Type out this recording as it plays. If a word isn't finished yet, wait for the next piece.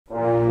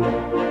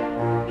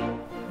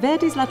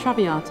Verdi's La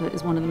Traviata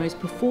is one of the most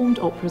performed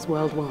operas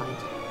worldwide.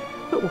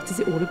 But what is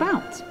it all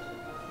about?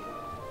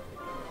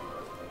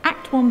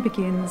 Act 1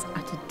 begins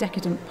at a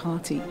decadent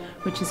party,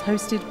 which is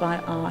hosted by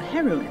our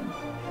heroine,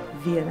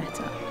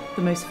 Violetta,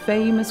 the most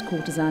famous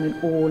courtesan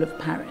in all of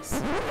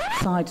Paris.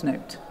 Side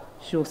note,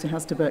 she also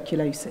has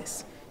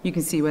tuberculosis. You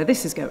can see where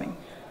this is going.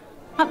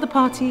 At the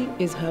party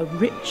is her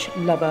rich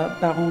lover,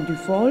 Baron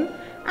Dufour,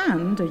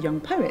 and a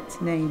young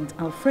poet named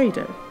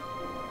Alfredo.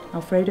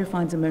 Alfredo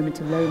finds a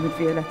moment alone with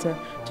Violetta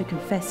to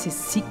confess his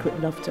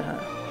secret love to her.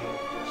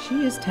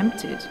 She is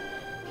tempted.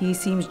 He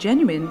seems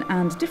genuine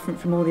and different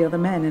from all the other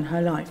men in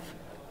her life.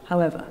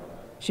 However,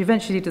 she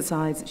eventually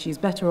decides that she's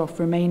better off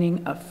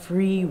remaining a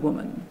free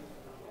woman.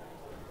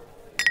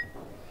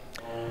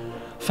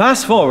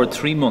 Fast forward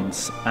 3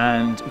 months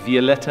and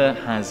Violetta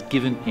has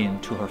given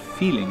in to her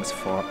feelings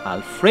for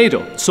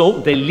Alfredo. So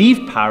they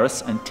leave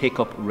Paris and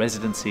take up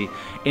residency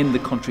in the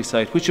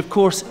countryside, which of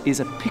course is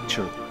a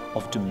picture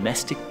of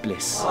domestic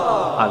bliss.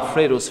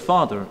 Alfredo's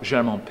father,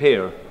 Germain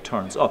Père,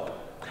 turns up.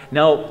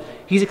 Now,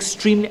 he's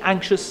extremely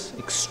anxious,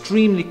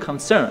 extremely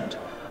concerned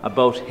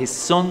about his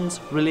son's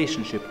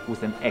relationship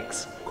with an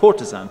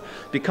ex-courtesan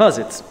because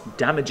it's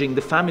damaging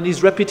the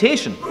family's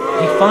reputation.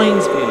 He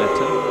finds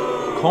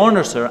Violetta,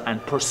 corners her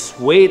and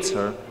persuades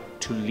her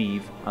to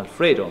leave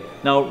Alfredo.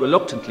 Now,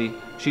 reluctantly,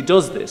 she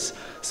does this,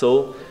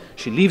 so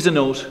she leaves a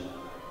note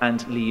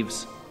and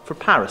leaves for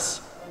Paris.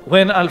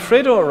 When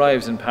Alfredo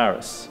arrives in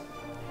Paris,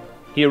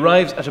 he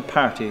arrives at a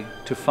party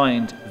to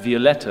find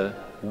Violetta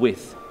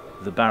with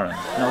the Baron.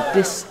 Now,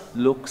 this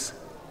looks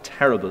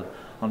terrible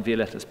on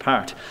Violetta's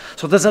part.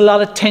 So there's a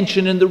lot of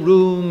tension in the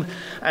room,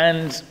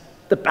 and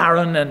the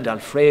Baron and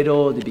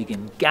Alfredo, they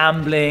begin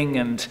gambling,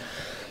 and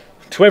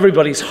to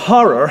everybody's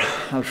horror,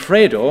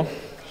 Alfredo,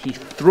 he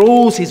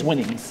throws his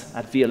winnings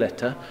at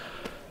Violetta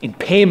in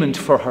payment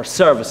for her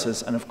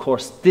services, and of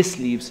course this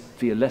leaves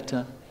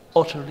Violetta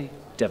utterly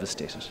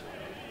devastated.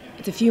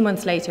 It's a few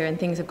months later and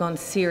things have gone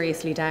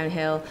seriously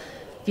downhill.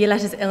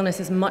 Violetta's illness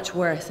is much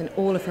worse and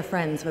all of her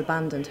friends have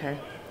abandoned her.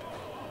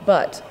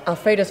 But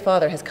Alfredo's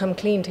father has come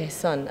clean to his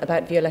son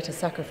about Violetta's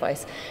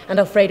sacrifice, and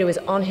Alfredo is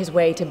on his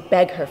way to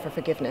beg her for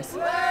forgiveness.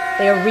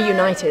 They are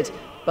reunited,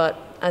 but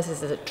as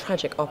this is a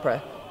tragic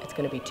opera, it's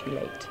going to be too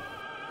late.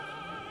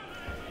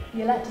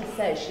 Violetta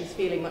says she's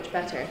feeling much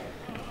better,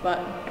 but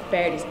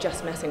Verdi's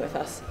just messing with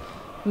us.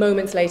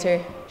 Moments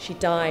later, she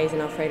dies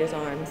in Alfredo's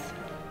arms.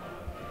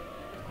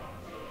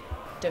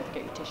 Don't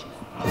forget your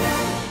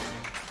tissues.